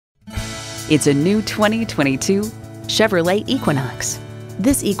It's a new 2022 Chevrolet Equinox.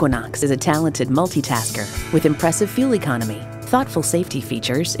 This Equinox is a talented multitasker with impressive fuel economy, thoughtful safety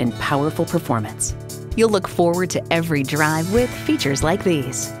features, and powerful performance. You'll look forward to every drive with features like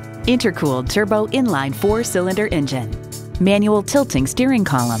these: intercooled turbo inline 4-cylinder engine, manual tilting steering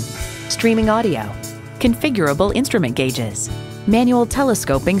column, streaming audio, configurable instrument gauges, manual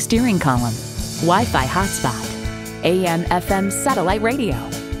telescoping steering column, Wi-Fi hotspot, AM/FM satellite radio,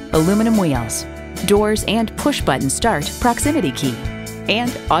 aluminum wheels, doors and push-button start proximity key,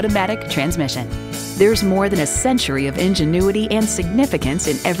 and automatic transmission. There's more than a century of ingenuity and significance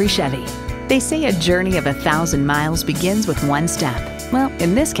in every Chevy. They say a journey of 1,000 miles begins with one step. Well,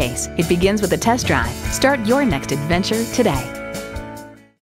 in this case, it begins with a test drive. Start your next adventure today.